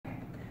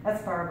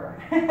That's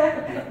Barbara.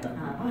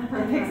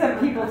 It picks up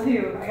people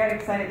too. I got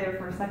excited there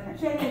for a second.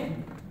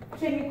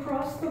 Can you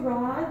cross the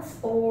rods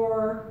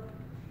or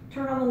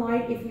turn on the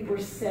light if you were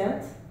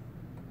sent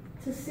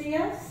to see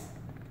us?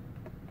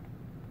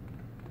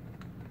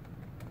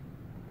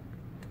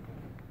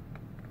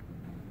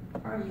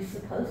 Are you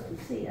supposed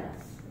to see us?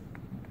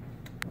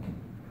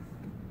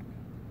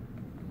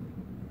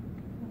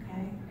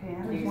 Okay. Okay,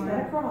 Use there's one.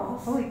 that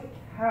across. Holy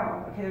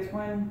cow. Okay, there's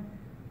one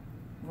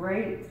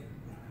right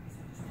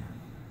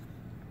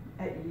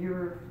at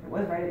your, it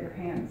was right at your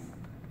hands.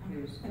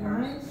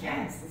 Nice.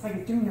 Yes, it's like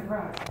it's doing the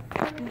rod.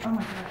 Oh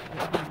my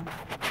gosh.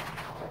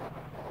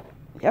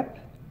 Yep.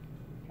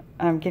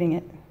 I'm getting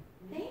it.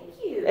 Thank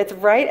you. It's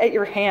right at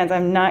your hands.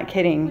 I'm not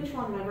kidding. Which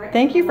one am I right?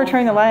 Thank you for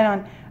turning the light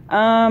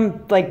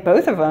on. Like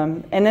both of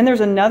them. And then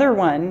there's another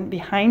one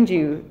behind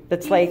you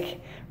that's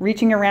like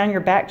reaching around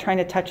your back trying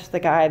to touch the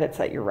guy that's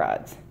at your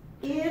rods.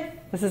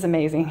 This is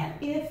amazing.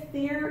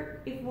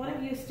 If one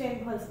of you is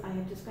standing close, I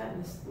have just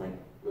gotten this like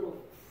little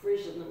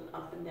frisson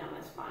up and down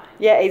my spine.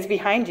 Yeah, he's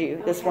behind you,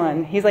 Okay. this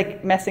one. He's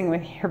like messing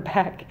with your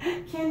back.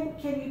 Can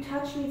you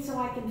touch me so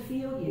I can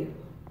feel you?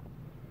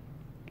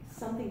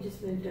 Something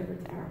just moved over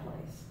to our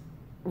place.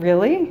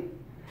 Really?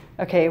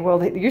 Okay,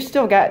 well, you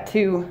still got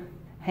two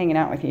hanging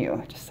out with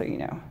you, just so you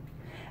know.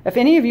 If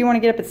any of you want to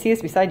get up and see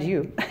us besides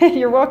you,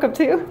 you're welcome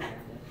to.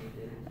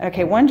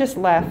 Okay, one just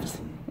left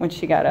when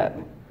she got up.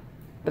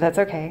 But that's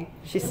okay.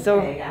 She's still,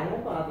 I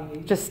won't bother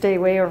you. just stay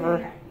way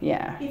over,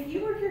 yeah. If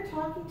you were here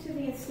talking to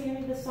me and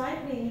standing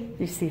beside me,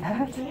 You see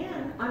that? you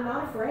can. I'm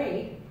not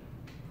afraid.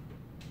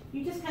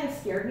 You just kind of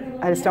scared me a little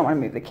bit. I just don't want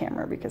to move the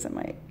camera because it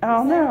might,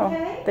 oh Is that no.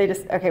 okay? They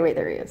just, okay, wait,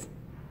 there he is.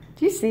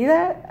 Do you see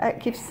that? It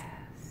keeps,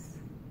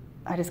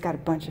 I just got a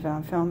bunch of it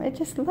on film. It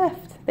just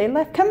left. They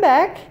left. Come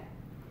back.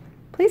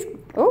 Please.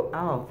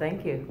 Oh,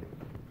 thank you.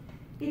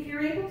 If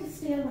you're able to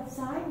stand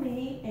beside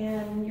me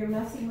and you're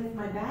messing with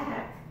my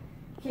back,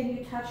 can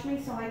you touch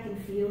me so I can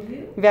feel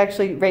you? You've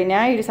actually, right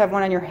now, you just have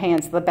one on your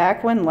hands. The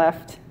back one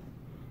left.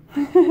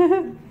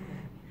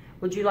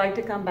 Would you like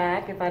to come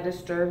back if I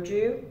disturbed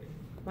you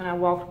when I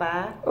walked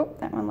by? Oh,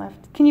 that one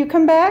left. Can you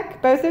come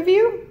back, both of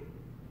you?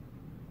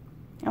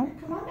 Oh,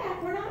 Come on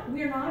back.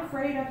 We're not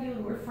afraid of you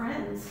and we're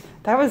friends.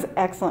 that was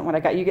excellent what I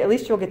got. You, at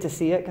least you'll get to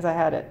see it because I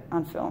had it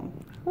on film.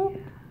 Oh.